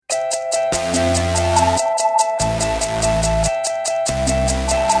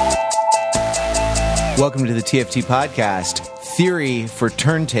Welcome to the TFT Podcast, Theory for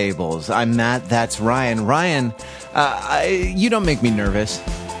Turntables. I'm Matt, that's Ryan. Ryan, you don't make me nervous.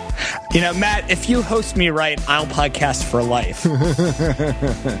 You know, Matt, if you host me right, I'll podcast for life.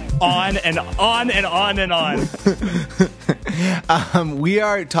 On and on and on and on. We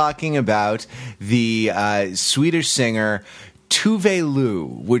are talking about the Swedish singer Tove Lo,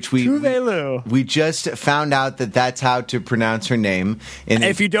 which we just found out that that's how to pronounce her name.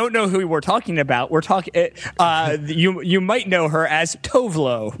 If you don't know who we're talking about, you might know her as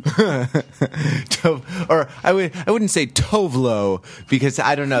Tovlo. Or I wouldn't say Tovlo because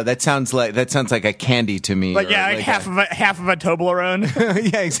I don't know. That sounds like a candy to me. But yeah, like half of a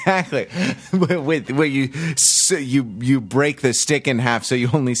Toblerone. Yeah, exactly. Where you break the stick in half, so you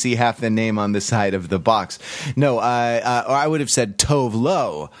only see half the name on the side of the box. No, or I would have said Tove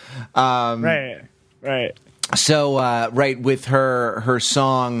Lo. Right. So, with her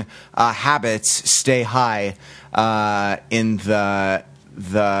song "Habits," "Stay High," in the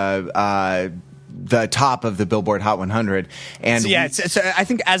top of the Billboard Hot 100, and I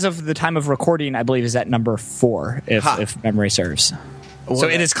think as of the time of recording, I believe is at number 4, if memory serves. Well, so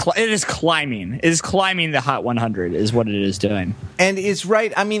it is climbing. It is climbing the Hot 100 is what it is doing. And it's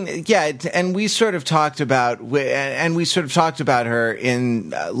right. I mean, yeah. And we sort of talked about her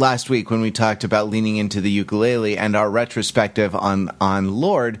in last week when we talked about leaning into the ukulele and our retrospective on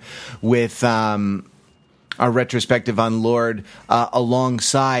Lorde with alongside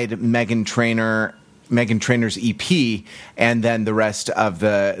Meghan Trainor's EP, and then the rest of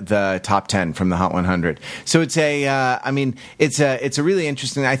the top 10 from the Hot 100. So it's a really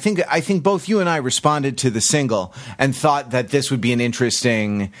interesting. I think both you and I responded to the single and thought that this would be an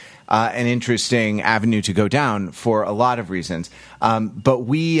interesting avenue to go down for a lot of reasons. But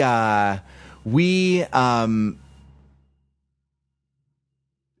we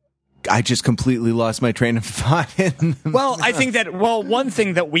I just completely lost my train of thought. Well, I think that, one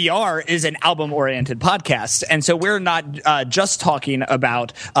thing that we are is an album-oriented podcast. And so we're not just talking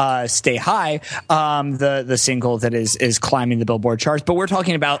about Stay High, the single that is climbing the Billboard charts, but we're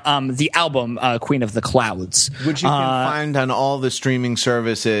talking about the album Queen of the Clouds. Which you can find on all the streaming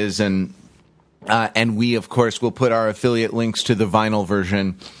services. And we, of course, will put our affiliate links to the vinyl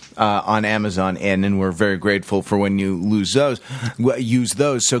version on Amazon, and we're very grateful for when you use those.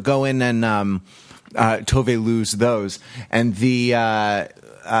 So go in and Tove lose those, and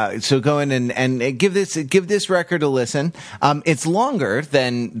so go in and give this record a listen. It's longer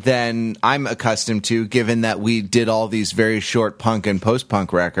than I'm accustomed to, given that we did all these very short punk and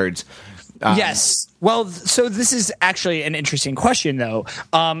post-punk records. Yes. Well, so this is actually an interesting question, though.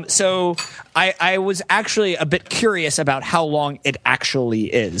 So I was actually a bit curious about how long it actually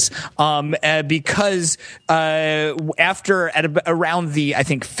is, because after around the, I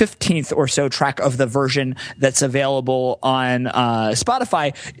think, 15th or so track of the version that's available on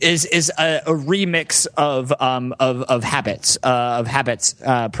Spotify is a remix of Habits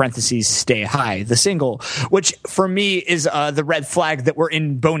parentheses Stay High, the single, which for me is the red flag that we're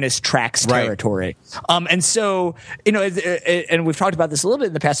in bonus tracks territory. Right. And so, and we've talked about this a little bit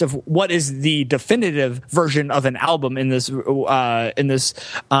in the past of what is the definitive version of an album in this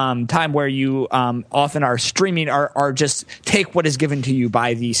time where you often are streaming are just take what is given to you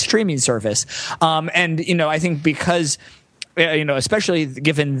by the streaming service. And I think because especially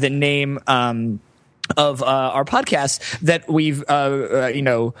given the name of our podcast, that we've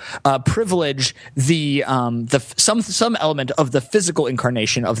privileged the some element of the physical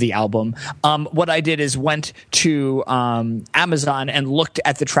incarnation of the album. What I did is went to Amazon and looked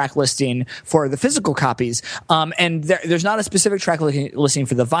at the track listing for the physical copies, and there's not a specific track listing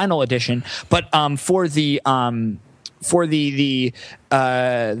for the vinyl edition, but for the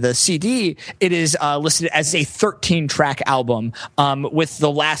CD, it is listed as a 13-track album, with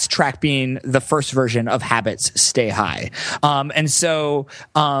the last track being the first version of Habits, Stay High. And so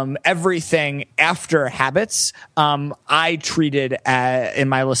everything after Habits, I treated in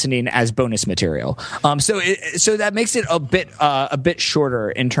my listening as bonus material. So that makes it a bit shorter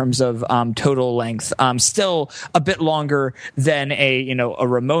in terms of total length. Still a bit longer than a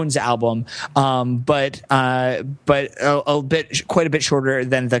Ramones album, but quite a bit shorter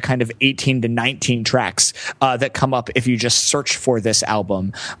than the kind of 18 to 19 tracks that come up if you just search for this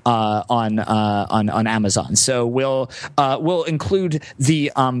album on Amazon. So we'll include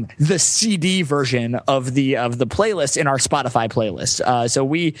the CD version of the playlist in our Spotify playlist. So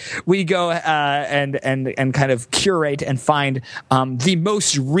we go and kind of curate and find the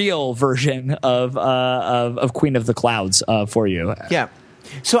most real version of Queen of the Clouds for you. Yeah.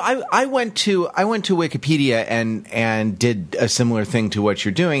 So I went to Wikipedia and did a similar thing to what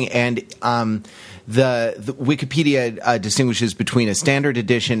you're doing, and the Wikipedia distinguishes between a standard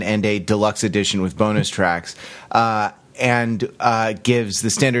edition and a deluxe edition with bonus tracks, and gives the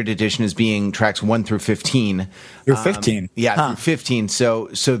standard edition as being tracks 1 through 15. Through 15, through 15. So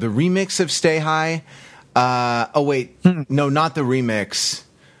the remix of Stay High. No, not the remix.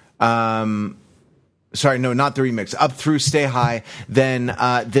 Sorry, no, not the remix. Up through Stay High, then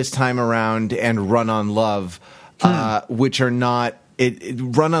This Time Around and Run on Love, which are not.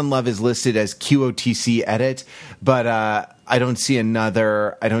 Run on Love is listed as QOTC edit, but I don't see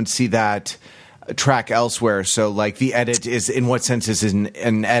that track elsewhere. So, like, the edit is, in what sense is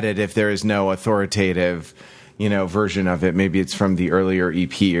an edit if there is no authoritative, version of it? Maybe it's from the earlier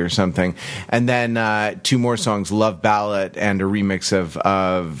EP or something. And then 2 more songs, Love Ballad and a remix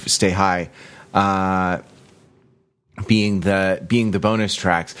of Stay High. Being the bonus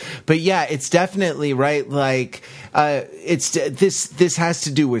tracks, but yeah, it's definitely right. Like, this has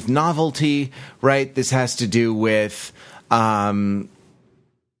to do with novelty, right? This has to do with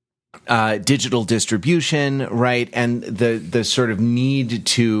digital distribution, right? And the sort of need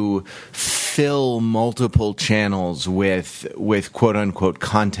to fill multiple channels with quote unquote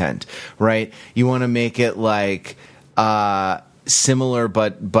content, right? You want to make it like similar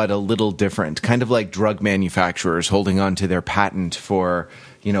but a little different, kind of like drug manufacturers holding on to their patent for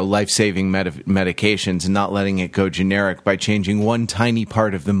life-saving medications and not letting it go generic by changing one tiny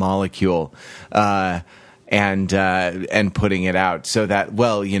part of the molecule and putting it out, so that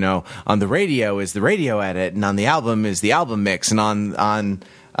on the radio is the radio edit, and on the album is the album mix, and on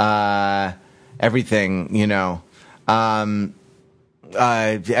everything,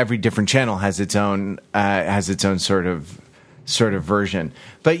 every different channel has its own sort of version.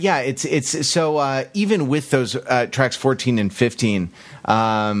 But yeah, it's so even with those tracks 14 and 15,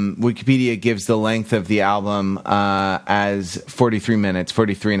 Wikipedia gives the length of the album as 43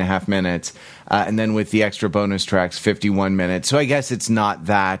 and a half minutes, and then with the extra bonus tracks 51 minutes. So I guess it's not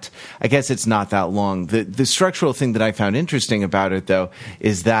that long. The structural thing that I found interesting about it, though,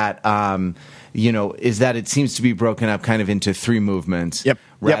 is that is that it seems to be broken up kind of into 3 movements. Yep.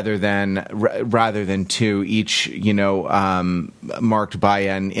 Rather than 2, each marked by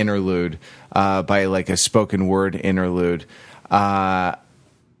an interlude, by like a spoken word interlude. That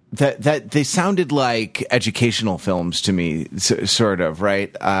they sounded like educational films to me, sort of,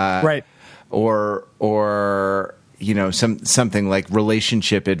 right? Right. Or something like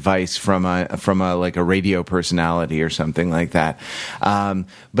relationship advice from a like a radio personality or something like that.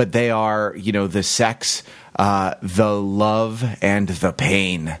 But they are, the sex, the love, and the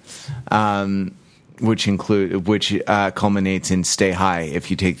pain, which culminates in Stay High.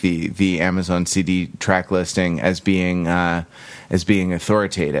 If you take the Amazon CD track listing as being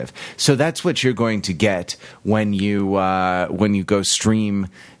authoritative, so that's what you're going to get when you go stream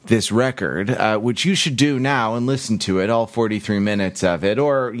this record, which you should do now and listen to it, all 43 minutes of it,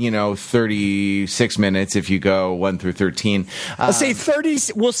 or 36 minutes if you go 1 through 13. I'll say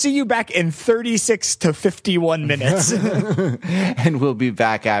 30. We'll see you back in 36 to 51 minutes, and we'll be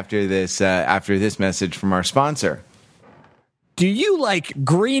back after this message from our sponsor. Do you like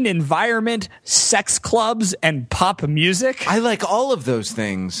green environment, sex clubs, and pop music? I like all of those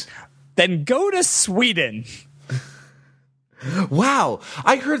things. Then go to Sweden. Wow,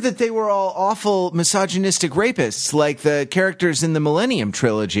 I heard that they were all awful misogynistic rapists, like the characters in the Millennium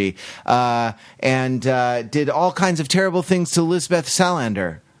Trilogy, and did all kinds of terrible things to Lisbeth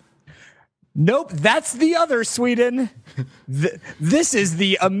Salander. Nope, that's the other Sweden. This is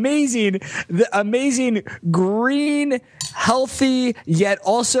the amazing green, healthy, yet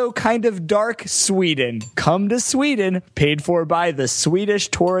also kind of dark Sweden. Come to Sweden, paid for by the Swedish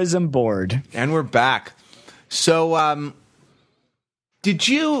Tourism Board. And we're back. So,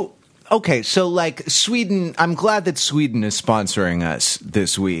 so like Sweden, I'm glad that Sweden is sponsoring us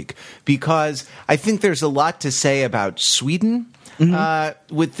this week, because I think there's a lot to say about Sweden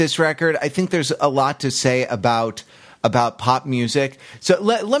with this record. I think there's a lot to say about pop music. So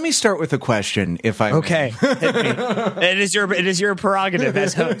let me start with a question, if I may. Okay. Hit me. It is your prerogative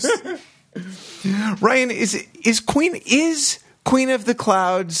as host. Ryan, is Queen of the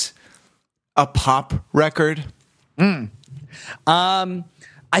Clouds a pop record? I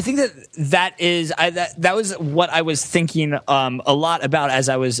think that was what I was thinking a lot about as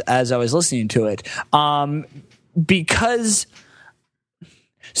I was listening to it, because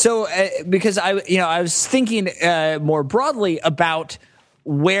I was thinking more broadly about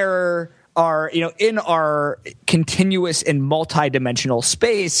where in our continuous and multidimensional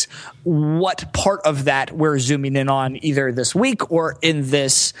space, what part of that we're zooming in on either this week or in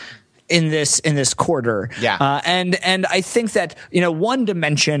this quarter. Yeah. And I think that, one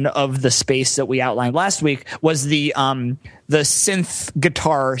dimension of the space that we outlined last week was the synth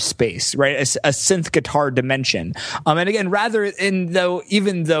guitar space, right? A synth guitar dimension. And again,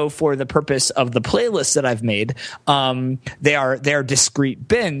 even though for the purpose of the playlist that I've made, they are discrete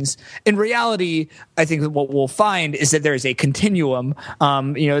bins. In reality, I think that what we'll find is that there is a continuum.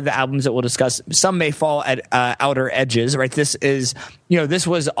 The albums that we'll discuss, some may fall at outer edges, right? This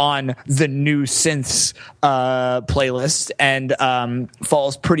was on the new synths playlist and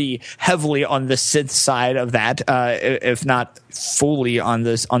falls pretty heavily on the synth side of that, if not fully on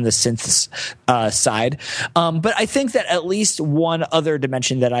the synths side. But I think that at least one other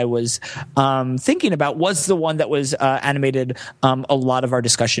dimension that I was thinking about was the one that was animated a lot of our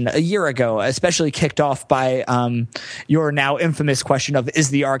discussion a year ago, especially kicked off by your now infamous question of,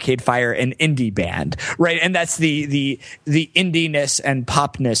 is the Arcade Fire an indie band, right? And that's the indiness and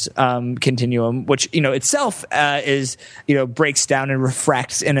popness continuum, which itself is breaks down and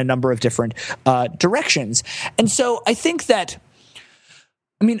refracts in a number of different directions. And so I think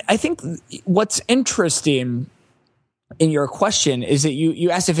what's interesting in your question is that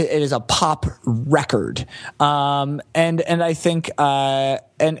you asked if it is a pop record, and I think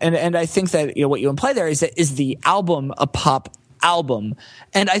and I think that what you imply there is that is the album a pop album,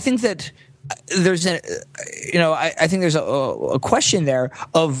 and I think that there's I think there's a question there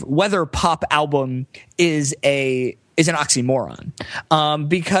of whether pop album is an oxymoron,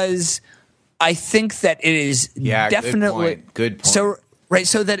 because I think that it is definitely good point. So right,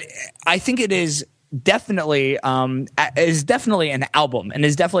 so that I think it is definitely an album and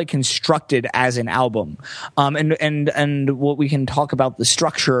is definitely constructed as an album, and what we can talk about the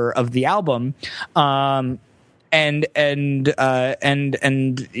structure of the album, and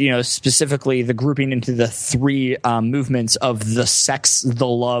specifically the grouping into the three movements of the sex, the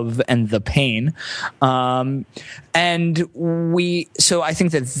love, and the pain. So I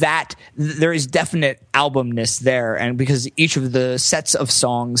think that there is definite albumness there, and because each of the sets of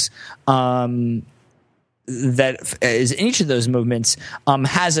songs that is in each of those movements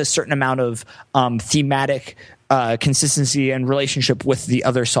has a certain amount of thematic consistency and relationship with the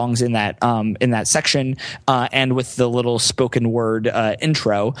other songs in that section, and with the little spoken word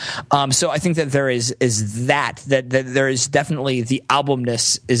intro. So I think that there is that there is definitely the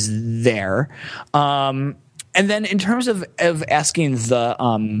albumness is there. And then in terms of asking the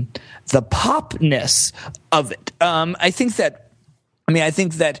popness of it, I think that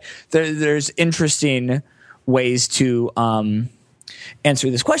there's interesting ways to answer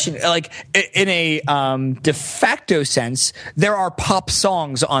this question. Like in a de facto sense, there are pop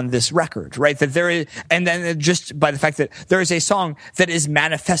songs on this record, right? That there is, and then just by the fact that there is a song that is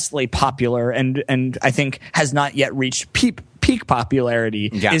manifestly popular and I think has not yet reached peak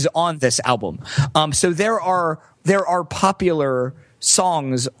popularity is on this album. So there are popular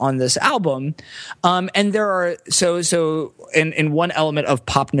songs on this album, and there are so in one element of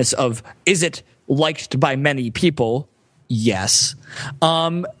popness of, is it liked by many people? Yes.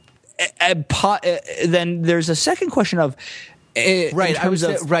 Then there's a second question of Right. I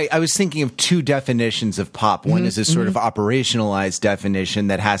was thinking of two definitions of pop. One is a sort of operationalized definition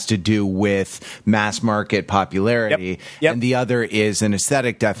that has to do with mass market popularity. Yep. And the other is an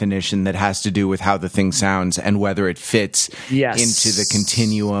aesthetic definition that has to do with how the thing sounds and whether it fits into the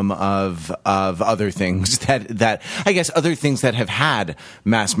continuum of other things that I guess other things that have had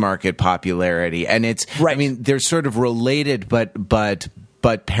mass market popularity. And it's, I mean, they're sort of related, but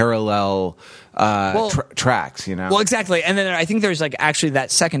parallel tracks, you know? Well, exactly. And then I think there's actually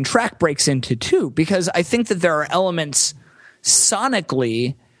that second track breaks into two, because I think that there are elements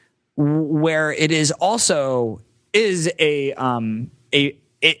sonically where it is also it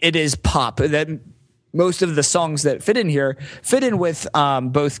is pop, that most of the songs that fit in here fit in with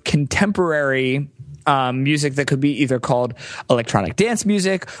both contemporary music that could be either called electronic dance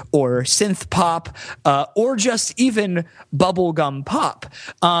music or synth pop, or just even bubblegum pop.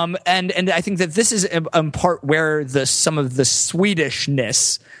 And I think that this is a part where some of the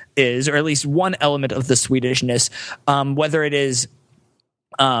Swedishness is, or at least one element of the Swedishness, whether it is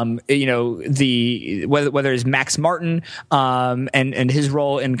whether it's Max Martin and his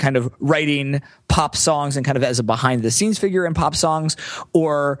role in kind of writing pop songs and kind of as a behind the scenes figure in pop songs,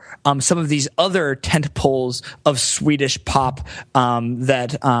 or some of these other tent poles of Swedish pop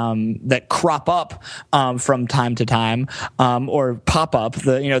that crop up from time to time, or pop up,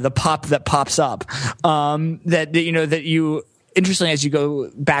 the pop that pops up, that interestingly, as you go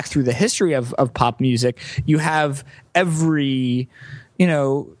back through the history of pop music, you have every,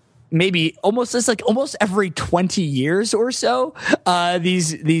 maybe almost every 20 years or so,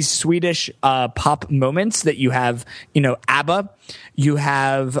 these Swedish pop moments that you have, ABBA, you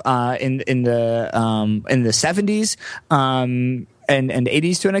have in the 70s, and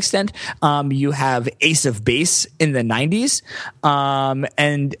 80s to an extent. You have Ace of Base in the 90s,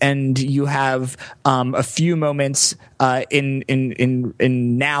 and you have a few moments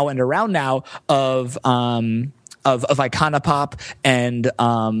in now and around now of Iconopop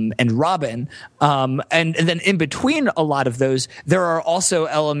and Robin, and then in between a lot of those, there are also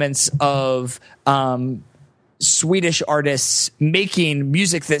elements of Swedish artists making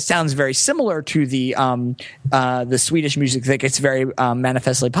music that sounds very similar to the Swedish music that gets very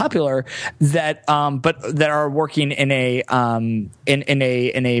manifestly popular, but that are working in a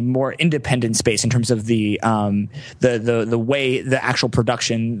more independent space in terms of the way the actual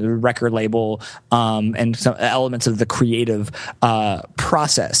production, the record label, and some elements of the creative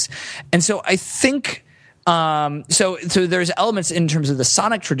process. And so I think. So there's elements in terms of the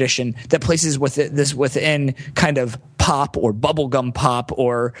sonic tradition that places this within kind of pop or bubblegum pop,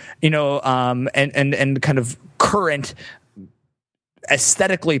 or and kind of current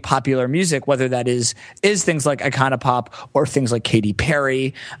aesthetically popular music, whether that is things like Iconopop or things like Katy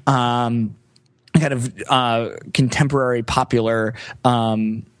Perry, kind of contemporary popular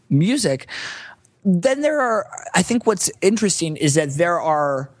music. Then I think what's interesting is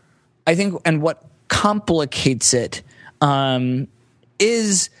that and what complicates it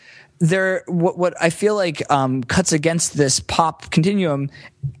is there what I feel like cuts against this pop continuum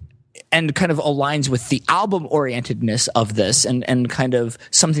and kind of aligns with the album orientedness of this and kind of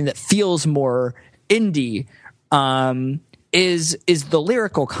something that feels more indie is the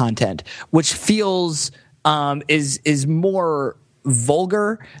lyrical content, which feels is more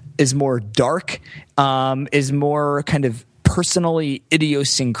vulgar, is more dark, is more kind of personally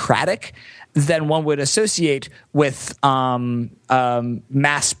idiosyncratic than one would associate with mass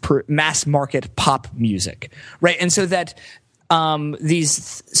market pop music, right? And so that some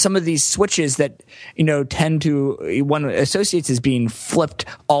of these switches that tend to one associates as being flipped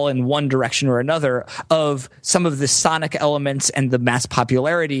all in one direction or another, of some of the sonic elements and the mass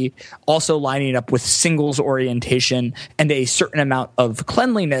popularity also lining up with singles orientation and a certain amount of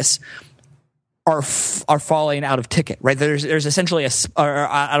cleanliness, are falling out of ticket, right? There's essentially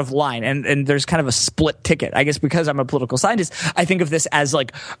out of line, and there's kind of a split ticket. I guess because I'm a political scientist, I think of this as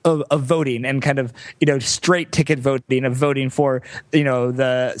like a voting and kind of straight ticket voting, of voting for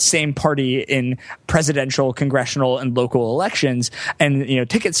the same party in presidential, congressional, and local elections, and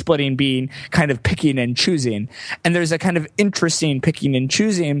ticket splitting being kind of picking and choosing. And there's a kind of interesting picking and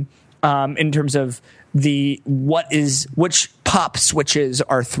choosing in terms of which pop switches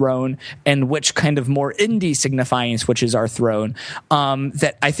are thrown and which kind of more indie signifying switches are thrown,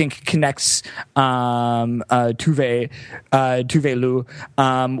 that I think connects Tuve Lu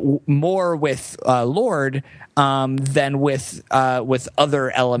more with Lorde than with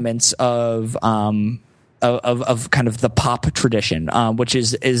other elements of kind of the pop tradition, which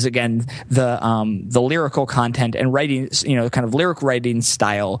is again the lyrical content and writing, kind of lyric writing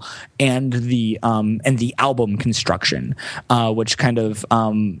style, and the album construction, which kind of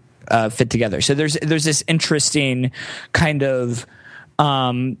fit together. So there's this interesting kind of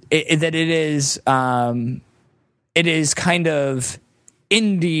that it is kind of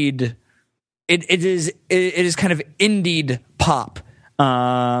indeed it is kind of indeed pop.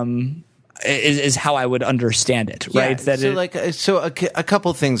 Is how I would understand it, right? A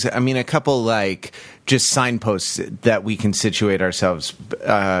couple things. I mean, a couple like just signposts that we can situate ourselves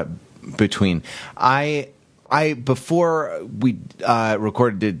between. I before we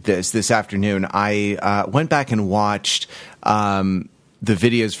recorded this afternoon, I went back and watched the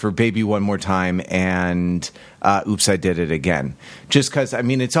videos for Baby One More Time and Oops, I Did It Again. Just because, I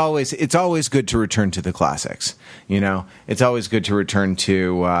mean, it's always good to return to the classics. It's always good to return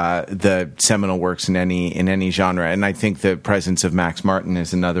to the seminal works in any genre. And I think the presence of Max Martin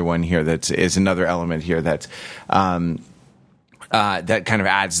is another one here. Is another element here that kind of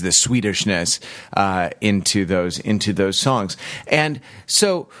adds the Swedishness into those songs. And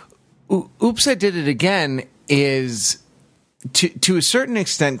so, Oops, I Did It Again is, to a certain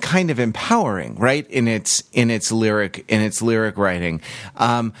extent, kind of empowering, right? In its lyric writing,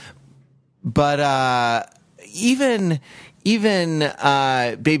 but even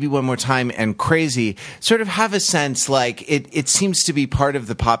Baby One More Time and Crazy sort of have a sense like it seems to be part of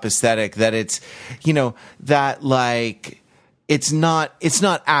the pop aesthetic that it's that like it's not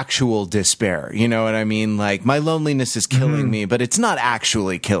actual despair. You know what I mean? Like, my loneliness is killing me, but it's not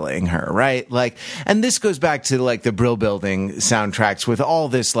actually killing her, right? Like, and this goes back to like the Brill Building soundtracks with all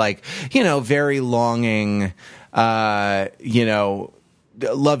this, like, you know, very longing, you know,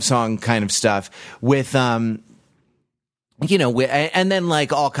 love song kind of stuff with, you know, and then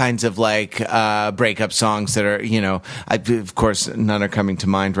like all kinds of like breakup songs that are, you know, of course none are coming to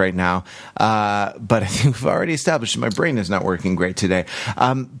mind right now, but I think we've already established my brain is not working great today.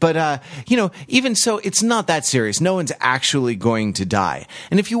 But you know, even so, it's not that serious. No one's actually going to die.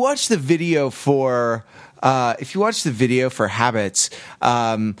 And if you watch the video for Habits,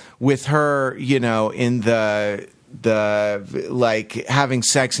 with her, you know, in the like having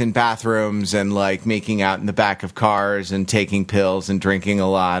sex in bathrooms and like making out in the back of cars and taking pills and drinking a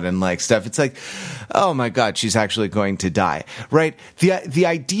lot and like stuff, it's like, oh my God, she's actually going to die, right? The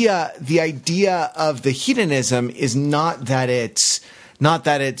idea of the hedonism is not that it's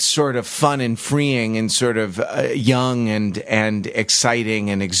sort of fun and freeing and sort of young and exciting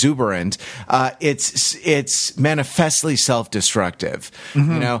and exuberant. It's manifestly self-destructive, you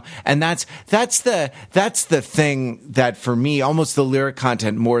know. And that's the thing that for me, almost the lyric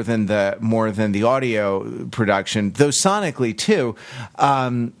content more than the audio production, though sonically too.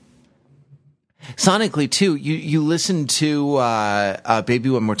 Sonically too, you listen to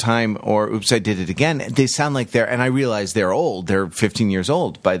Baby One More Time or Oops, I Did It Again. They sound like and I realize they're old. They're 15 years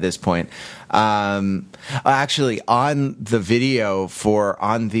old by this point. Actually, on the video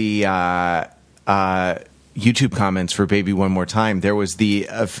on the YouTube comments for Baby One More Time, there was the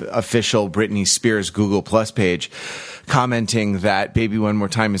official Britney Spears Google Plus page commenting that Baby One More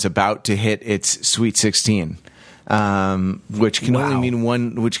Time is about to hit its Sweet 16. Which can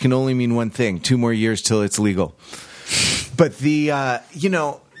only mean one thing: 2 more years till it's legal. But you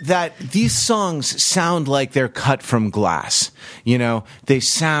know, that these songs sound like they're cut from glass. You know, they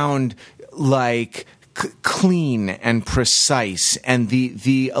sound like clean and precise, and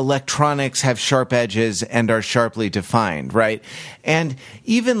the electronics have sharp edges and are sharply defined, right? And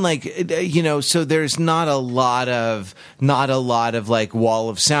even like, you know, so there's not a lot of like wall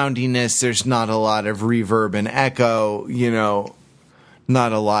of soundiness. There's not a lot of reverb and echo, you know,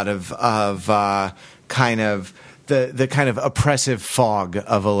 not a lot of kind of the kind of oppressive fog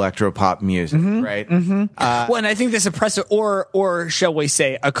of electropop music, right? Well, and I think this oppressive, or shall we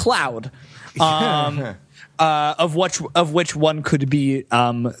say, a cloud. Of which one could be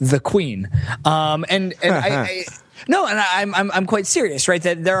the Queen, and I'm quite serious, right?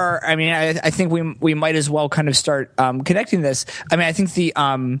 That there are. I mean, I think we might as well kind of start connecting this. I mean, I think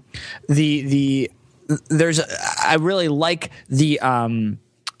I really like the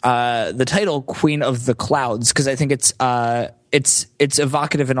title Queen of the Clouds, because I think it's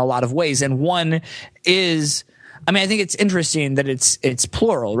evocative in a lot of ways, and one is. I mean, I think it's interesting that it's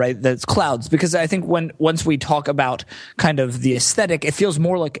plural, right? That it's clouds, because I think once we talk about kind of the aesthetic, it feels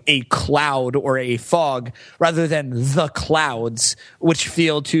more like a cloud or a fog rather than the clouds, which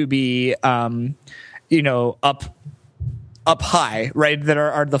feel to be, you know, up high, right? That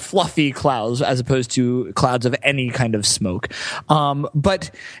are the fluffy clouds as opposed to clouds of any kind of smoke. But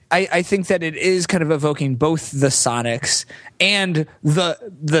I think that it is kind of evoking both the sonics and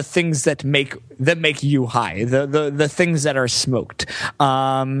the things that make you high, the things that are smoked,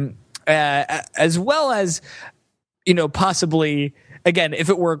 as well as, you know, possibly. Again, if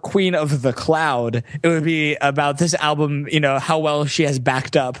it were Queen of the Cloud, it would be about this album, you know, how well she has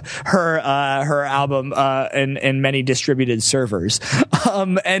backed up her album in many distributed servers.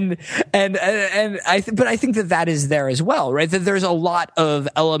 But I think that is there as well, right? That there's a lot of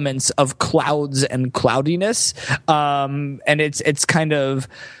elements of clouds and cloudiness. And it's kind of,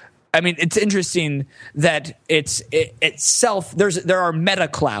 I mean, it's interesting that itself. There are meta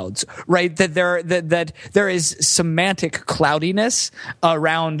clouds, right? That there is semantic cloudiness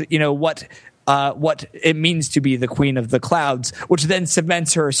around, you know, what it means to be the Queen of the Clouds, which then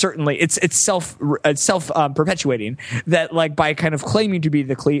cements her. Certainly, it's self perpetuating, that like by kind of claiming to be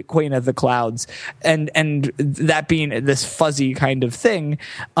the Queen of the Clouds, and that being this fuzzy kind of thing,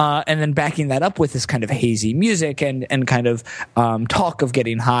 and then backing that up with this kind of hazy music and kind of talk of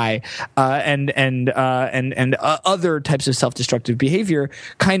getting high, and other types of self-destructive behavior,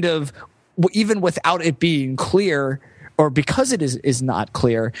 kind of even without it being clear, or because it is not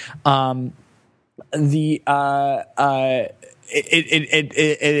clear. It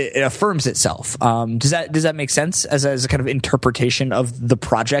affirms itself. Does that make sense as a kind of interpretation of the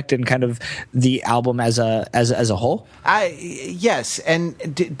project and kind of the album as a whole? Yes.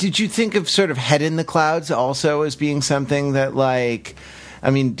 And did you think of sort of Head in the Clouds also as being something that, like,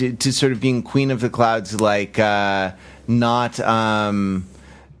 I mean, to sort of being Queen of the Clouds, like not kind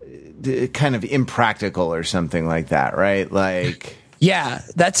of impractical or something like that, right? Like. Yeah,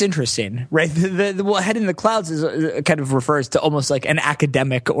 that's interesting, right? Well, Head in the Clouds is kind of refers to almost like an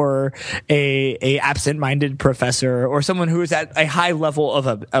academic or a absent-minded professor or someone who is at a high level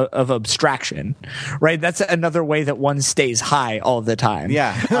of abstraction, right? That's another way that one stays high all the time.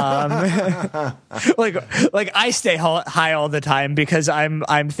 Yeah, like I stay high all the time because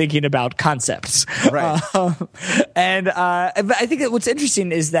I'm thinking about concepts, right? And I think that what's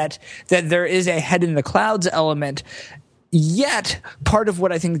interesting is that there is a Head in the Clouds element. Yet, part of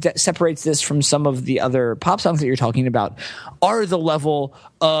what I think that separates this from some of the other pop songs that you're talking about are the level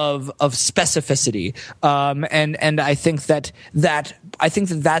of specificity, and I think that's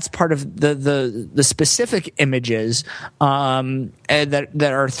part of the specific images and that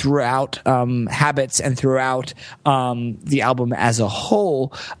are throughout Habits and throughout the album as a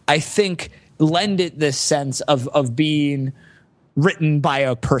whole. I think lend it this sense of being written by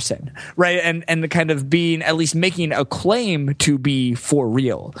a person, right? And the kind of being, at least making a claim to be for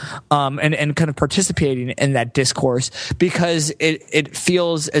real, and kind of participating in that discourse, because it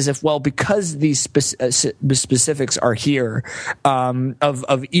feels as if, well, because these specifics are here,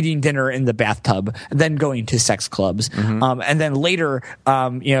 of eating dinner in the bathtub, then going to sex clubs, and then later,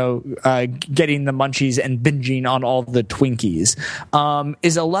 getting the munchies and binging on all the Twinkies,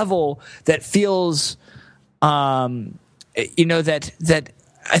 is a level that feels, that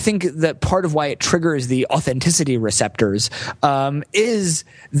I think that part of why it triggers the authenticity receptors is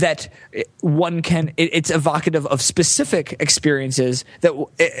that it's evocative of specific experiences, that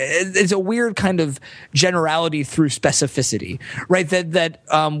it's a weird kind of generality through specificity, right? That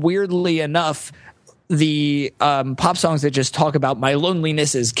weirdly enough, the pop songs that just talk about my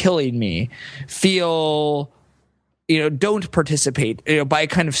loneliness is killing me feel, don't participate, by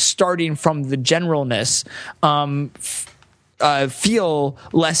kind of starting from the generalness, feel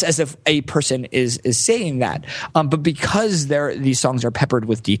less as if a person is saying that, but because these songs are peppered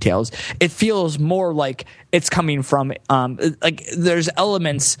with details, it feels more like it's coming from like there's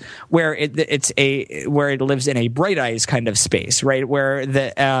elements where it lives in a Bright Eyes kind of space, right? Where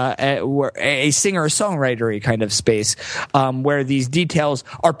where a singer-songwriter kind of space, where these details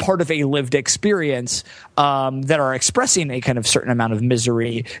are part of a lived experience, that are expressing a kind of certain amount of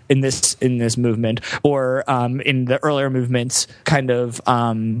misery in this movement, or in the earlier movements, kind of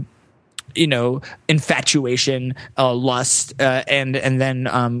infatuation, lust, and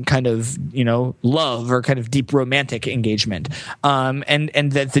then kind of love, or kind of deep romantic engagement,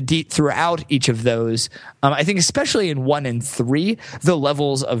 and that the deep throughout each of those, I think especially in 1 and 3, the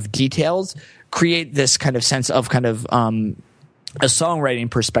levels of details create this kind of sense of kind of a songwriting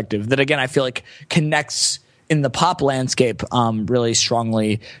perspective that, again, I feel like connects in the pop landscape really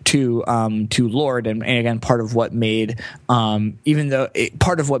strongly to Lorde, and again, part of what made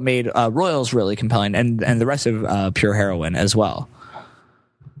part of what made Royals really compelling, and the rest of Pure Heroine as well.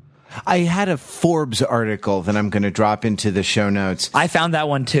 I had a Forbes article that I'm going to drop into the show notes. I found that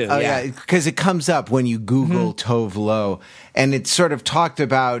one too. Yeah, because it comes up when you Google Tove Lo, and it sort of talked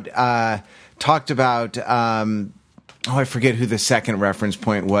about I forget who the second reference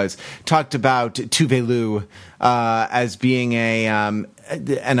point was. Talked about Tuvalu as being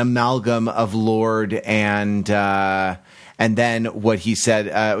an amalgam of Lorde and then what he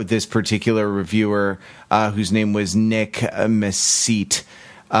said. This particular reviewer, whose name was Nick Mesite,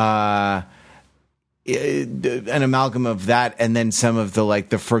 an amalgam of that, and then some of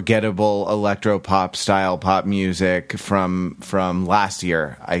the forgettable electropop style pop music from last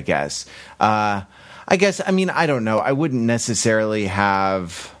year, I guess. I mean, I don't know. I wouldn't necessarily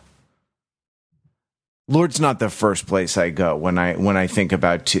have. Lorde's not the first place I go when I think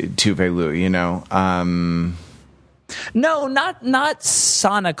about Tuvalu, No, not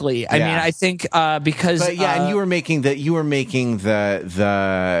sonically. I mean, I think because, but yeah, and you were making the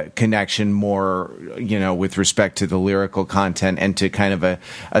connection more, with respect to the lyrical content and to kind of a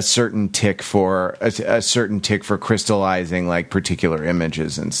certain tick for crystallizing like particular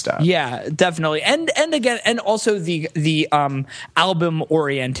images and stuff. Yeah, definitely, and again, and also the album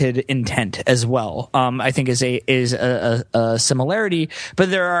oriented intent as well. I think is a similarity, but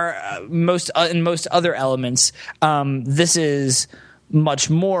there are in most other elements. This is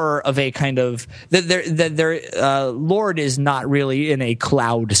much more of a kind of Lorde is not really in a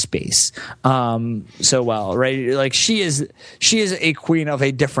cloud space so well, right? Like she is a queen of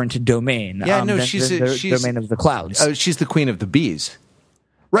a different domain. She's domain of the clouds. She's the queen of the bees.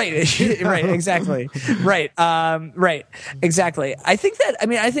 Right, right, exactly, right, exactly. I think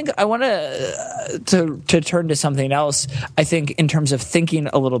I want to turn to something else. I think in terms of thinking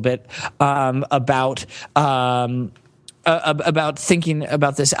a little bit about about thinking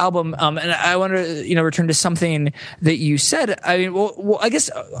about this album, and I want to return to something that you said. I mean, well I guess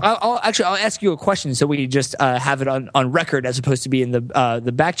I'll ask you a question so we just have it on record as opposed to be in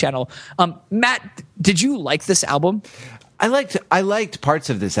the back channel. Matt, did you like this album? I liked parts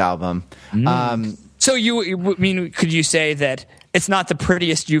of this album. So could you say that it's not the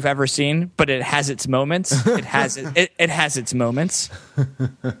prettiest you've ever seen, but it has its moments? It has its moments.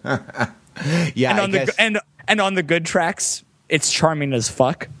 Yeah, and on the good tracks, it's charming as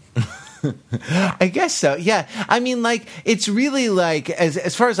fuck. I guess so. Yeah. I mean, like, it's really like,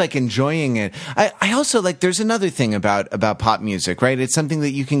 as far as like enjoying it, I also like, there's another thing about pop music, right? It's something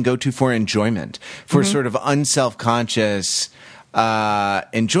that you can go to for enjoyment, for sort of unselfconscious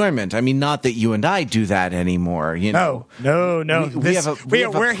enjoyment. I mean, not that you and I do that anymore. You know? No.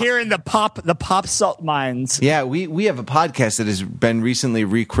 We're here in the pop salt mines. Yeah, we have a podcast that has been recently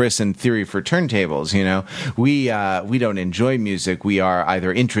rechristened Theory for Turntables. You know, we don't enjoy music. We are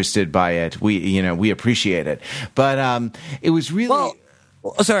either interested by it. We appreciate it. But it was really.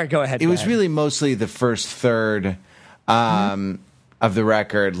 Well, sorry, go ahead. It was really mostly the first third of the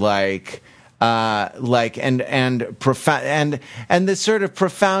record, and profound and this sort of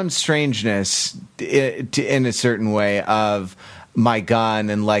profound strangeness in a certain way of My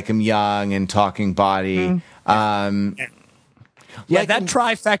Gun and Like I'm Young and Talking Body. That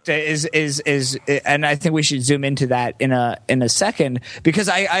trifecta is and I think we should zoom into that in a second, because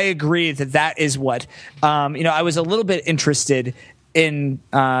I agree that is what I was a little bit interested in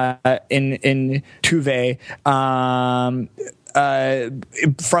Tuve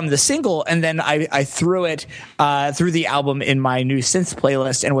from the single, and then I threw it through the album in my new synth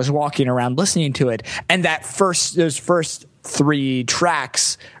playlist and was walking around listening to it, and those first 3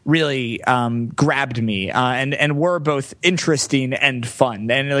 tracks really grabbed me and were both interesting and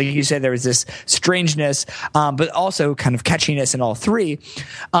fun. And like you said, there was this strangeness, but also kind of catchiness in all 3.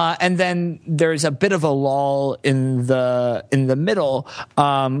 And then there's a bit of a lull in the middle,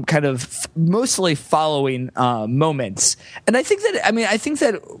 kind of mostly following moments. And I think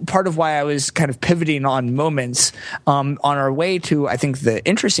that part of why I was kind of pivoting on moments on our way to, I think, the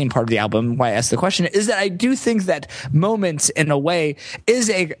interesting part of the album, why I asked the question, is that I do think that moments in a way is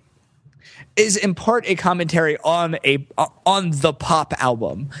in part a commentary on the pop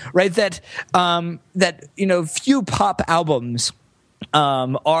album, right? That few pop albums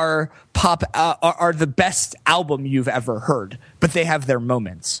are the best album you've ever heard, but they have their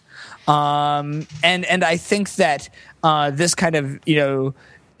moments. And I think that this kind of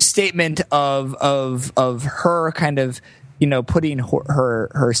statement of her kind of putting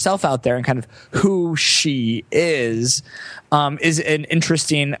herself out there and kind of who she is an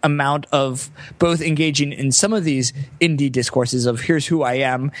interesting amount of both engaging in some of these indie discourses of here's who I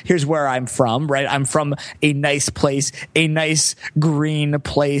am, here's where I'm from, right? I'm from a nice place, a nice green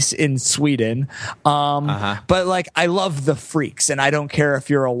place in Sweden. But like, I love the freaks and I don't care if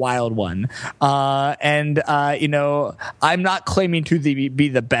you're a wild one. I'm not claiming to be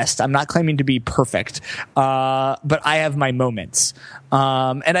the best. I'm not claiming to be perfect. But I have my moments.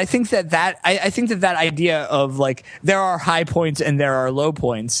 And I think that idea of like, there are high points and there are low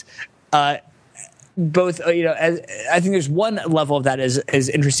points, both, as I think there's one level of that is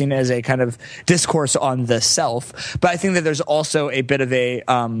interesting as a kind of discourse on the self, but I think that there's also a bit of a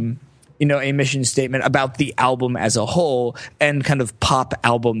mission statement about the album as a whole and kind of pop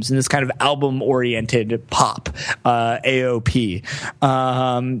albums and this kind of album oriented pop, AOP,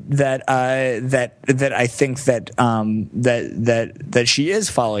 that I think that she is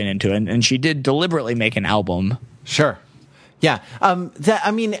falling into, and she did deliberately make an album. Sure. Yeah. And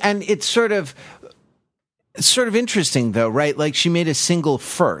it's sort of interesting though, right? Like, she made a single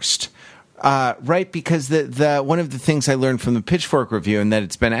first. Right, because the one of the things I learned from the Pitchfork review, and that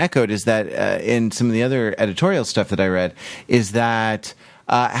it's been echoed, is that in some of the other editorial stuff that I read, is that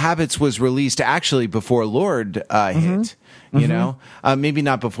Habits was released actually before Lord hit. Maybe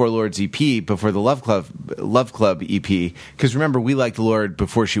not before Lord's EP, before the Love Club EP. Because remember, we liked Lord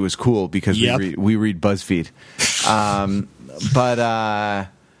before she was cool because we read BuzzFeed. But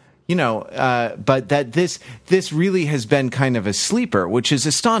that this really has been kind of a sleeper, which is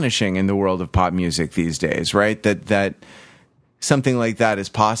astonishing in the world of pop music these days, right? That something like that is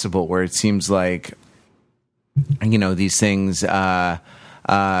possible, where it seems like, these things kind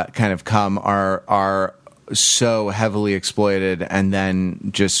of are so heavily exploited and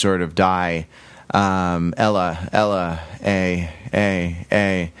then just sort of die. Ella,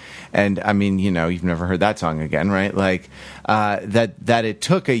 A. And I mean, you've never heard that song again, right? Like, that it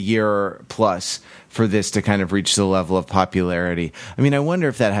took a year plus for this to kind of reach the level of popularity. I mean, I wonder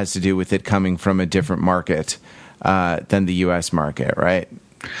if that has to do with it coming from a different market, the U.S. market, right?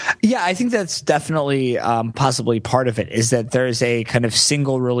 Yeah, I think that's definitely possibly part of it, is that there's a kind of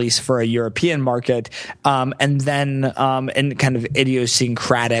single release for a European market, and then and kind of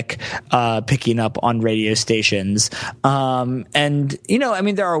idiosyncratic picking up on radio stations. And, I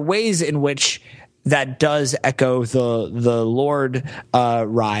mean, there are ways in which that does echo the Lorde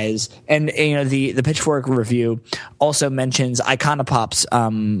rise, and the Pitchfork review also mentions Iconopop's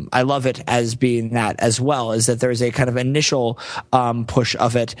I Love It as being that as well, is that there's a kind of initial push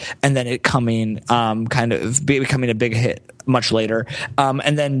of it, and then it coming kind of becoming a big hit much later,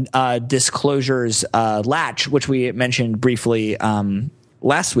 and then Disclosure's Latch, which we mentioned briefly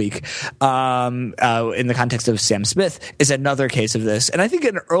last week, in the context of Sam Smith, is another case of this. And I think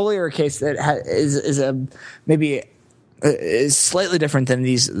an earlier case that is slightly different than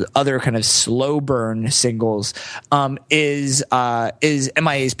these other kind of slow burn singles, is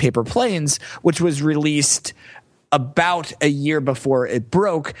MIA's Paper Planes, which was released about a year before it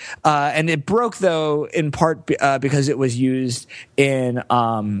broke. And it broke, though, in part because it was used in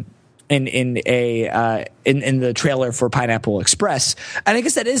the trailer for Pineapple Express. And I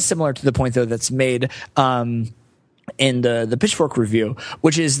guess that is similar to the point, though, that's made in the Pitchfork review,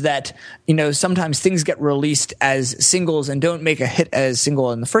 which is that, sometimes things get released as singles and don't make a hit as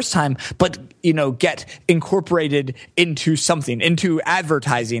single in the first time, but, get incorporated into something, into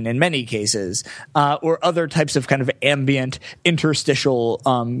advertising in many cases, or other types of kind of ambient interstitial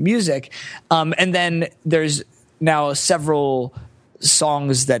music. And then there's now several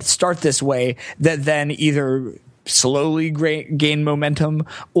songs that start this way that then either slowly gain momentum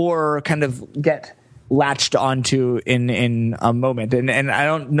or kind of get latched onto in a moment. And I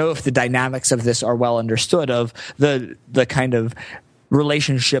don't know if the dynamics of this are well understood, of the kind of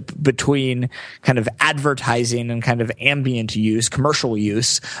relationship between kind of advertising and kind of ambient use, commercial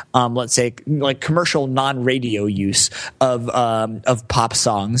use, let's say like commercial non-radio use of pop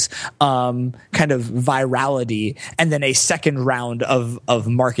songs, kind of virality, and then a second round of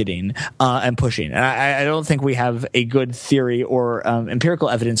marketing and pushing. And I don't think we have a good theory or empirical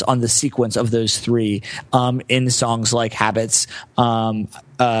evidence on the sequence of those three in songs like Habits,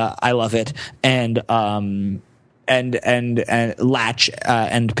 I Love It, and Latch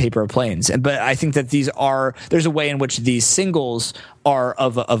and Paper Planes. But I think that there's a way in which these singles are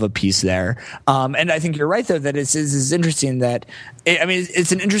of a piece there. And I think you're right, though, that it's interesting that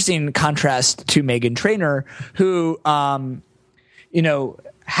it's an interesting contrast to Meghan Trainor, who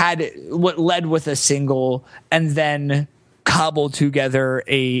had what led with a single and then cobbled together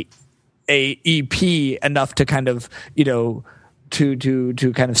a EP enough to kind of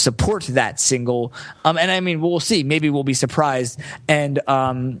to kind of support that single. And I mean, we'll see. Maybe we'll be surprised, and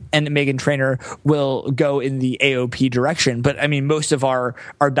Meghan Trainor will go in the AOP direction. But I mean, most of our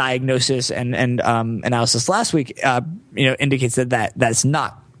diagnosis and analysis last week, indicates that that's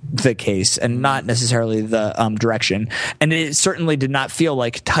not the case and not necessarily the direction. And it certainly did not feel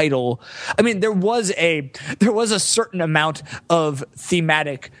like Tidal. I mean, there was a certain amount of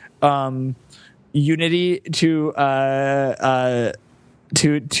thematic unity to the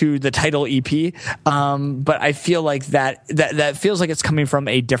Tidal EP, but I feel like that feels like it's coming from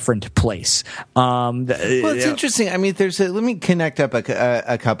a different place. Well, it's interesting. I mean, let me connect up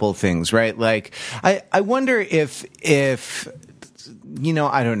a couple of things, right? Like, I wonder if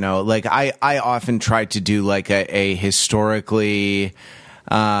I don't know. Like, I often try to do like a historically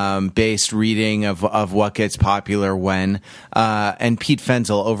based reading of what gets popular when, and Pete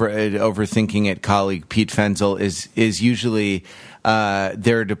Fenzel, overthinking it colleague Pete Fenzel is usually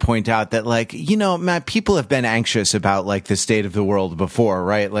there to point out that, like, Matt, people have been anxious about like the state of the world before,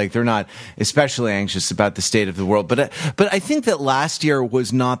 right? Like, they're not especially anxious about the state of the world, but I think that last year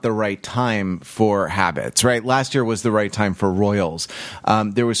was not the right time for Habits, right? Last year was the right time for Royals.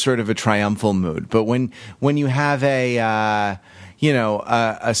 There was sort of a triumphal mood, but when you have a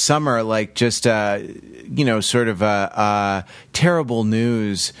summer like just sort of a terrible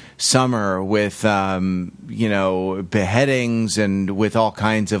news summer with beheadings and with all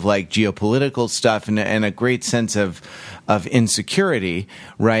kinds of like geopolitical stuff and a great sense of insecurity,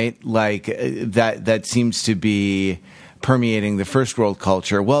 right? Like that seems to be permeating the first world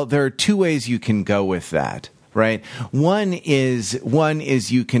culture. Well, there are two ways you can go with that. Right. One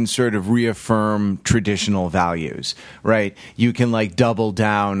is you can sort of reaffirm traditional values, right? You can like double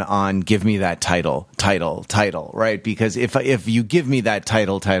down on give me that title, right? Because if you give me that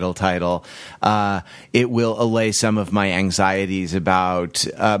title, it will allay some of my anxieties about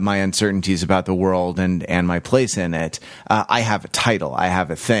my uncertainties about the world and my place in it. I have a title, I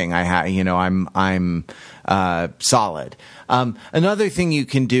have a thing, I'm solid. Another thing you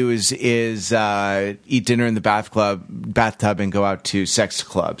can do is eat dinner in the bathtub and go out to sex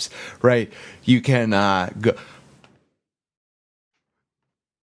clubs, right? You can go.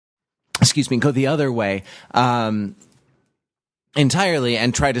 Go the other way entirely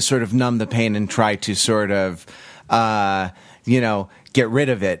and try to sort of numb the pain and try to sort of, get rid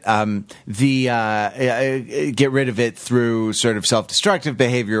of it. Get rid of it through sort of self-destructive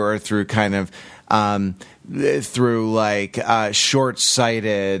behavior or through kind of through like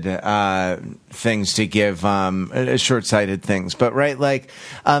short-sighted things to give short-sighted things. But right, like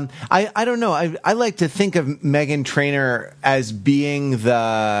I don't know. I like to think of Meghan Trainor as being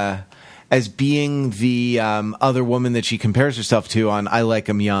the other woman that she compares herself to on I Like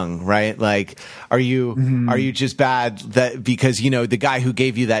 'Em Young, right? Like, are you just bad that because, the guy who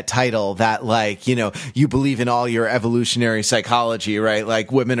gave you that title that like, you believe in all your evolutionary psychology, right?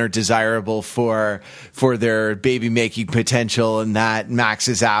 Like women are desirable for their baby making potential and that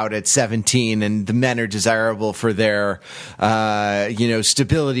maxes out at 17 and the men are desirable for their,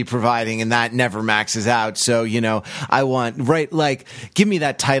 stability providing and that never maxes out. So, I want, right? Like, give me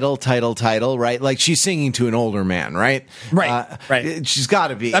that title, right? Like she's singing to an older man, right? Right. She's got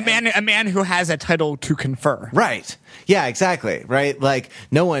to be a man who has a title to confer. Right. Yeah, exactly. Right. Like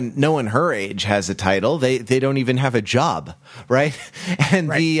no one her age has a title. They don't even have a job. Right. And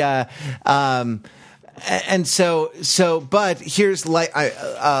right. But here's like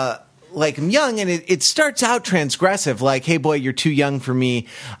like I'm young, and it starts out transgressive, like, hey boy, you're too young for me,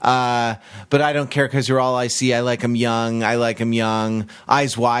 but I don't care because you're all I see. I like him young.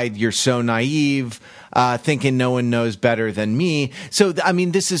 Eyes wide, you're so naive, thinking no one knows better than me. So, I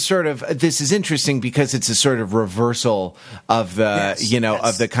mean, this is interesting because it's a sort of reversal of the,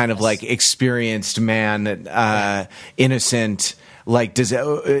 of the kind of like experienced man, innocent, like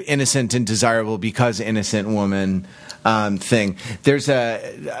innocent and desirable because innocent woman. Thing. There's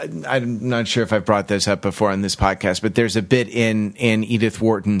I'm not sure if I've brought this up before on this podcast, but there's a bit in Edith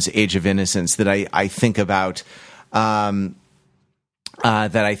Wharton's Age of Innocence that I think about.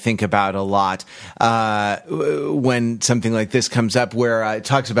 That I think about a lot when something like this comes up, where it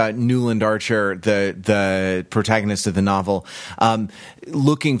talks about Newland Archer, the protagonist of the novel,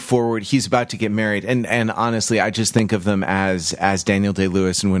 looking forward. He's about to get married, and honestly, I just think of them as Daniel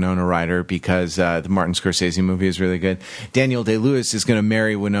Day-Lewis and Winona Ryder because the Martin Scorsese movie is really good. Daniel Day-Lewis is going to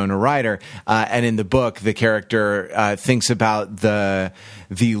marry Winona Ryder, and in the book, the character thinks about the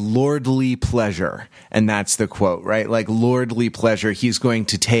lordly pleasure, and that's the quote, right? Like lordly pleasure he's going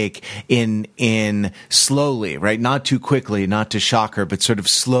to take in slowly, right? Not too quickly, not to shock her, but sort of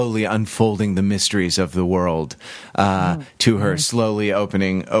slowly unfolding the mysteries of the world to her, slowly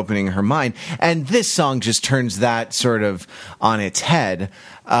opening her mind. And this song just turns that sort of on its head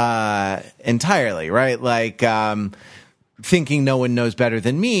entirely, right? Like thinking no one knows better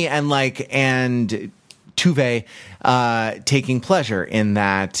than me, and Tuve taking pleasure in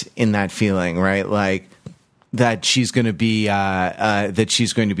that feeling, right? Like that she's going to be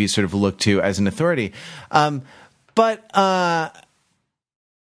sort of looked to as an authority. But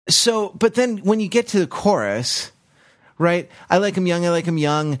then when you get to the chorus, right? I like him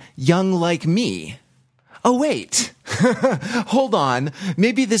young, young like me. Oh, wait, hold on.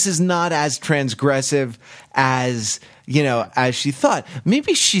 Maybe this is not as transgressive as she thought.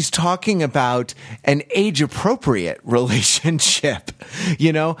 Maybe she's talking about an age-appropriate relationship.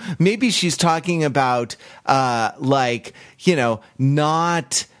 Maybe she's talking about, not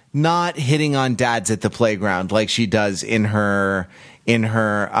hitting on dads at the playground like she does in her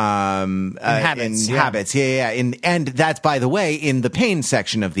habits. Yeah. And that's, by the way, in the pain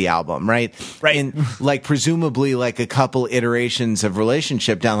section of the album, right? In presumably like a couple iterations of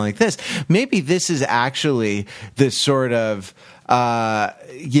relationship down like this. Maybe this is actually this sort of, envisions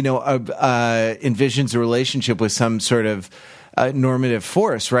a relationship with some sort of normative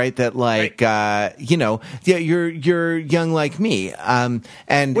force, right? That you're young like me, and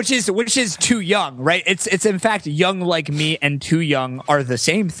which is too young, right? It's in fact young like me and too young are the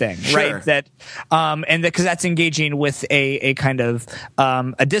same thing, sure. Right? That because that's engaging with a kind of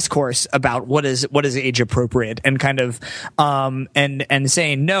a discourse about what is age appropriate, and kind of and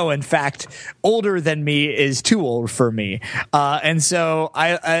saying no, in fact, older than me is too old for me, and so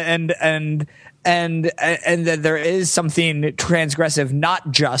and that there is something transgressive,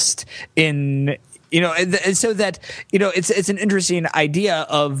 not just in so that it's an interesting idea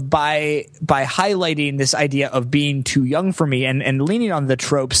of by highlighting this idea of being too young for me and leaning on the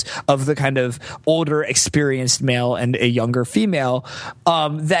tropes of the kind of older experienced male and a younger female,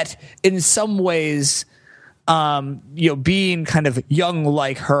 that in some ways being kind of young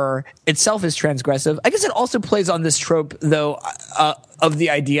like her itself is transgressive. I guess it also plays on this trope, though, of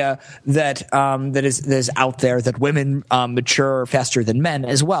the idea that that is out there that women mature faster than men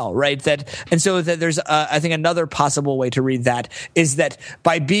as well, right? And so that there's I think another possible way to read that is that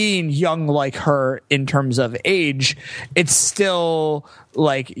by being young like her in terms of age, it's still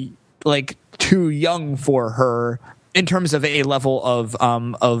like too young for her in terms of a level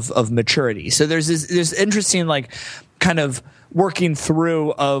of maturity. So there's this interesting kind of working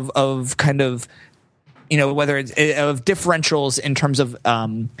through of kind of, whether it's of differentials in terms of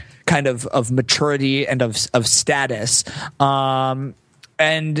kind of maturity and of status.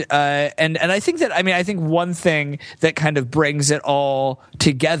 And I think that I think one thing that kind of brings it all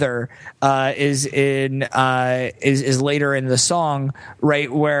together is later in the song, right,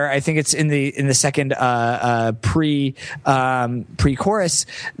 where I think it's in the second pre-chorus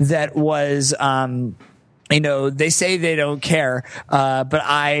that was they say they don't care, but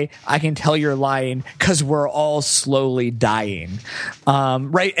I can tell you're lying because we're all slowly dying,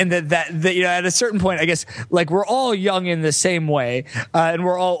 right? And that at a certain point, I guess, we're all young in the same way, and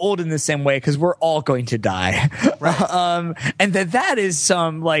we're all old in the same way because we're all going to die, right? And that is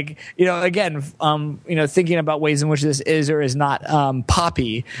some again, thinking about ways in which this is or is not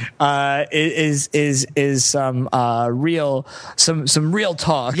poppy, is some real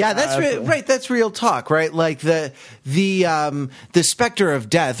talk. Yeah, that's right. That's real talk, right? Like the specter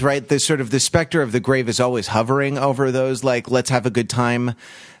of death, right? The sort of the specter of the grave is always hovering over those let's have a good time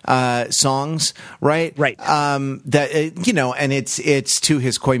songs, right? Right. That and it's to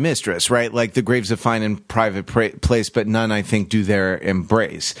his coy mistress, right? Like the grave's a fine and private place, but none, I think, do their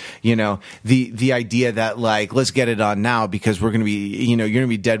embrace. The idea that let's get it on now because we're going to be, you're going to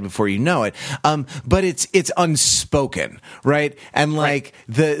be dead before you know it. But it's unspoken, right? And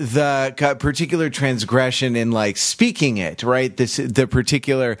the particular transgression in speaking it, right? The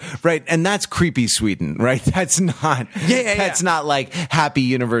particular, right? And that's creepy Sweden, right? That's not, that's not happy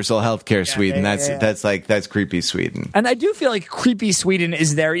universal healthcare Sweden. That's creepy Sweden. And I do feel like creepy Sweden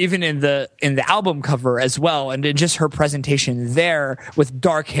is there even in the album cover as well, and in just her presentation there with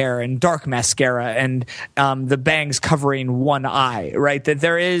dark hair and dark mascara and the bangs covering one eye, right? That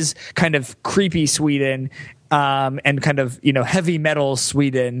there is kind of creepy Sweden. And kind of heavy metal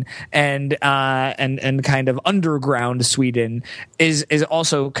Sweden and kind of underground Sweden is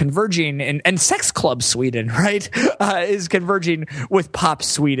also converging, and sex club Sweden, right, is converging with pop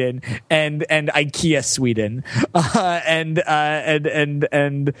Sweden and IKEA Sweden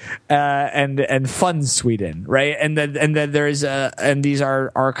and fun Sweden, right, and then there is and these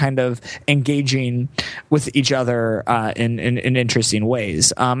are kind of engaging with each other in interesting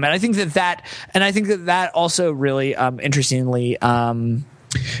ways, and I think that also really interestingly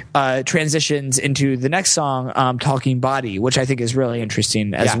transitions into the next song, Talking Body, which I think is really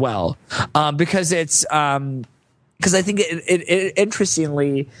interesting as well, because it's because I think it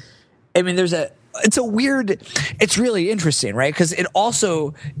interestingly, it's really interesting, right? Because it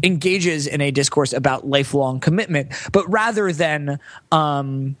also engages in a discourse about lifelong commitment, but rather than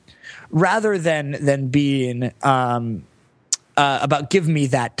being about give me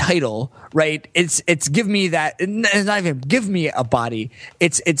that title, right? It's give me that. It's not even give me a body.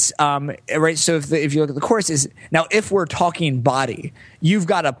 It's right. So if you look at the chorus, is now if we're talking body, you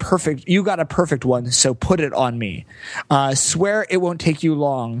got a perfect one. So put it on me. Swear it won't take you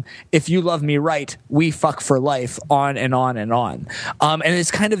long. If you love me right, we fuck for life. On and on and on. And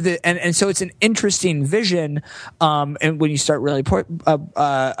it's kind of and so it's an interesting vision. And when you start really parsing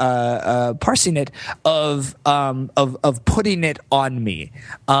it of putting it on me.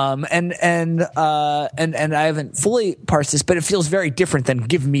 And I haven't fully parsed this, but it feels very different than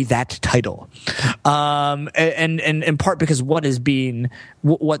give me that title. And in part because what is being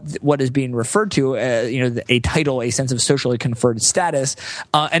referred to, a title, a sense of socially conferred status,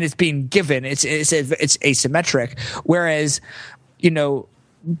 and it's being given. It's asymmetric. Whereas,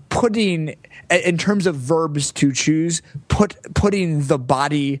 putting in terms of verbs to choose, putting the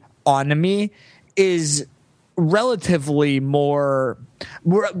body on me is relatively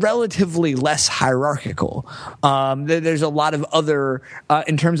less hierarchical. There's a lot of other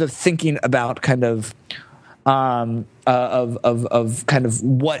in terms of thinking about kind of kind of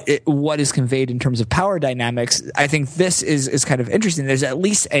what is conveyed in terms of power dynamics. I think this is kind of interesting. There's at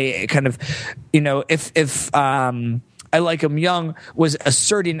least a kind of if I Like 'Em Young was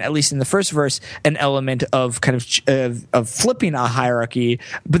asserting, at least in the first verse, an element of kind of flipping a hierarchy,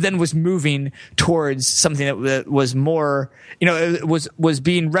 but then was moving towards something that was more, it was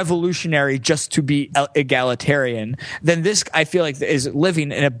being revolutionary just to be egalitarian. Then this, I feel like, is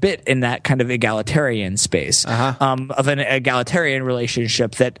living in a bit in that kind of egalitarian space, of an egalitarian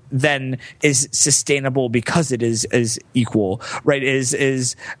relationship that then is sustainable because it is equal, right?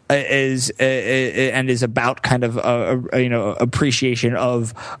 Is and is about kind of appreciation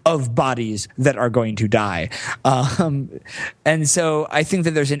of bodies that are going to die, and so I think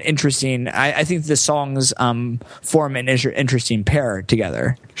that there's an interesting. I think the songs form an interesting pair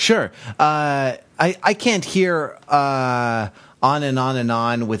together. Sure, I can't hear on and on and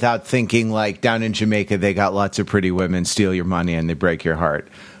on without thinking, like, down in Jamaica they got lots of pretty women, steal your money, and they break your heart,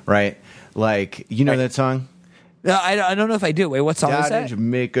 right? Like, that song? No, I don't know if I do. Wait, what song is that? Down in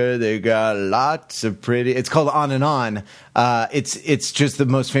Jamaica, they got lots of pretty. It's called On and On. It's just the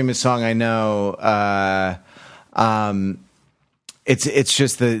most famous song I know. It's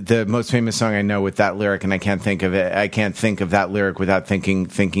just the most famous song I know with that lyric, and I can't think of it. I can't think of that lyric without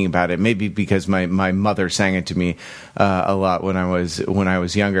thinking about it. Maybe because my mother sang it to me a lot when I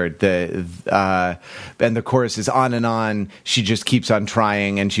was younger. And the chorus is on and on. She just keeps on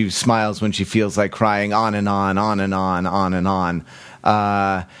trying, and she smiles when she feels like crying. On and on, on and on, on and on.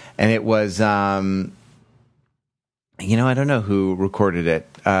 And it was. I don't know who recorded it.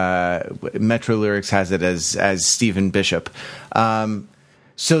 Metro Lyrics has it as Stephen Bishop.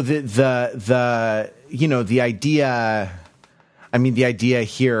 So the idea. I mean, the idea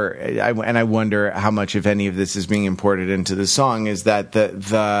here, I wonder how much, if any, of this is being imported into the song, is that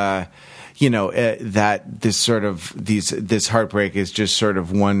that this sort of this heartbreak is just sort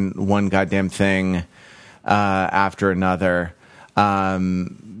of one goddamn thing after another.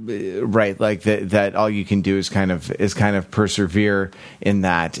 Right, like that all you can do is kind of persevere in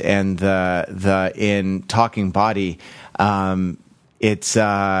that. And the in Talking Body, it's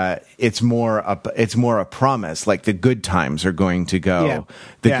more a promise, like the good times are going to go.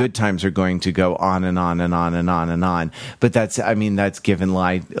 Good times are going to go on and on and on and on and on. But that's given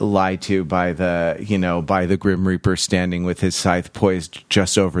lie to by the Grim Reaper standing with his scythe poised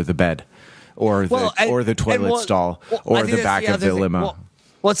just over the bed, or the toilet stall, or the back of the limo.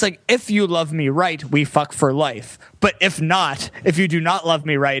 Well, it's like, if you love me right, we fuck for life. But if you do not love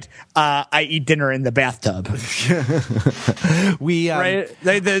me right, I eat dinner in the bathtub. Right?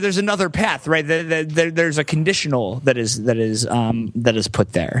 There's another path, right? There's a conditional that is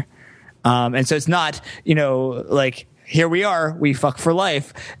put there, and so it's not like, here we are, we fuck for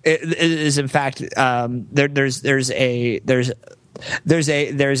life. It is, in fact, there's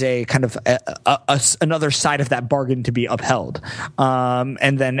a kind of another side of that bargain to be upheld,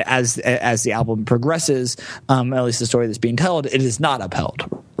 and then as the album progresses, at least the story that's being told, it is not upheld,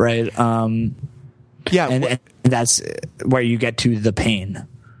 right? And that's where you get to the pain.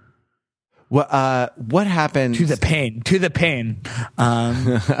 What happened to the pain?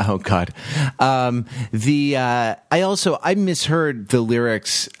 Oh God. I misheard the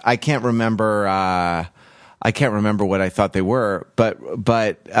lyrics. I can't remember what I thought they were, but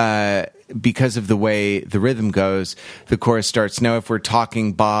because of the way the rhythm goes, the chorus starts, now if we're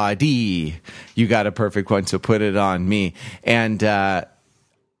talking body, you got a perfect one, so put it on me. And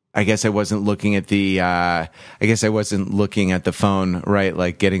I guess I wasn't looking at the phone, right?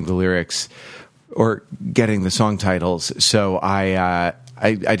 Like getting the lyrics or getting the song titles. So I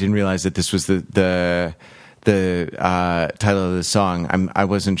didn't realize that this was the title of the song. I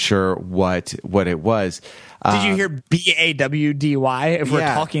wasn't sure what it was. Did you hear BAWDY? If we're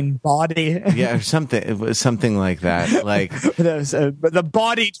talking body, yeah, or something. It was something like that. Like the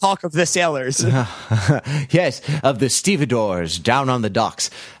body talk of the sailors. Yes, of the stevedores down on the docks.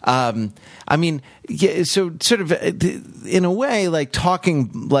 I mean, yeah, so sort of in a way, like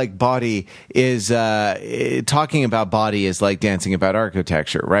talking like body is talking about body is like dancing about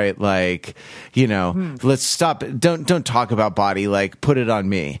architecture, right? Like, let's stop. Don't talk about body. Like, put it on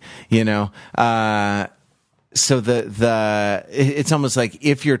me. So it's almost like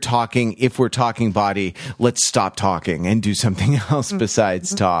if we're talking body, let's stop talking and do something else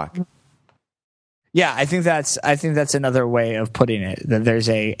besides talk. Yeah, I think that's another way of putting it. That there's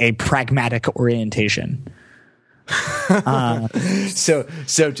a pragmatic orientation. So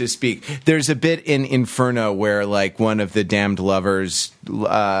to speak, there's a bit in Inferno where, like, one of the damned lovers,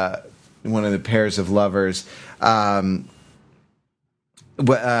 one of the pairs of lovers,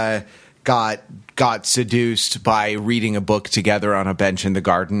 got seduced by reading a book together on a bench in the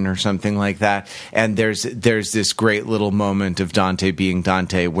garden or something like that. And there's this great little moment of Dante being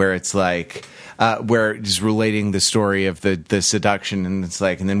Dante where it's like where it's relating the story of the seduction, and it's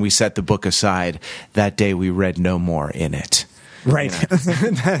like, and then we set the book aside. That day we read no more in it. Right.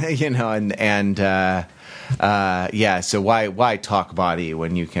 So why talk body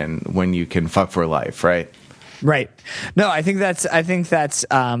when you can fuck for life, right? Right. No, I think that's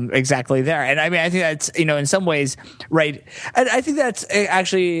exactly there. And I mean, I think that's, in some ways, right. And I think that's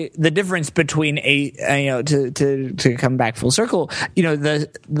actually the difference between to come back full circle,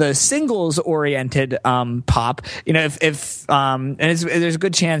 the singles oriented, pop, there's a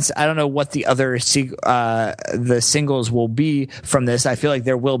good chance, I don't know what the other, the singles will be from this. I feel like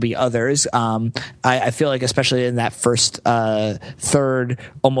there will be others. I feel like especially in that first, third,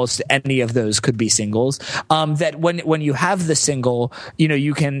 almost any of those could be singles. That when you have the single,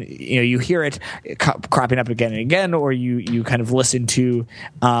 you can, you hear it cropping up again and again, or you kind of listen to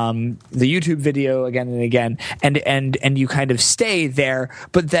the YouTube video again and again, and you kind of stay there,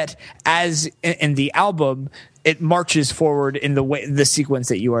 but that as in the album, it marches forward in the sequence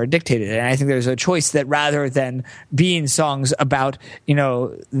that you are dictated. And I think there's a choice that rather than being songs about,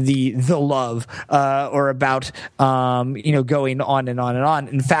 the love, or about, going on and on and on.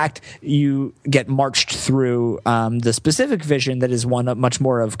 In fact, you get marched through, the specific vision that is one much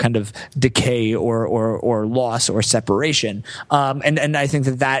more of kind of decay or loss or separation. And I think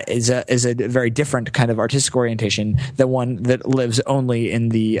that is a very different kind of artistic orientation than one that lives only in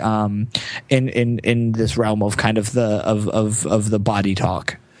the, in this realm of kind of the body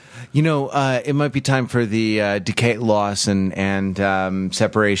talk. It might be time for the decay, loss, and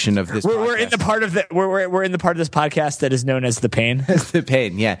separation of this. We're in the part of we're in the part of this podcast that is known as the pain. The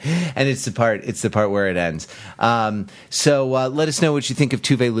pain, yeah, and it's the part where it ends. So let us know what you think of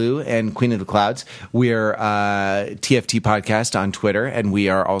Tuvalu and Queen of the Clouds. We're TFT Podcast on Twitter, and we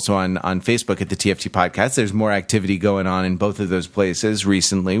are also on Facebook at the TFT Podcast. There's more activity going on in both of those places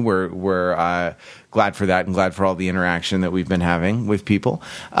recently. We're glad for that, and glad for all the interaction that we've been having with people,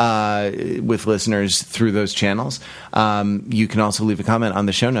 with listeners through those channels. You can also leave a comment on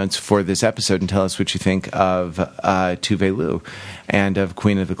the show notes for this episode and tell us what you think of Tuvalu and of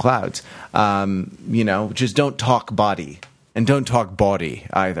Queen of the Clouds. Just don't talk body. And don't talk bawdy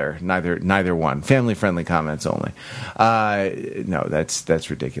either. Neither one. Family-friendly comments only. No, that's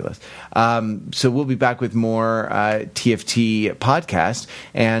ridiculous. So we'll be back with more TFT podcast,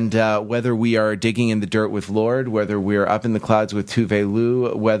 and whether we are digging in the dirt with Lorde, whether we're up in the clouds with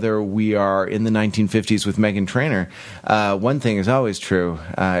Tuvalu, whether we are in the 1950s with Meghan Trainor, one thing is always true.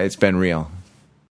 It's been real.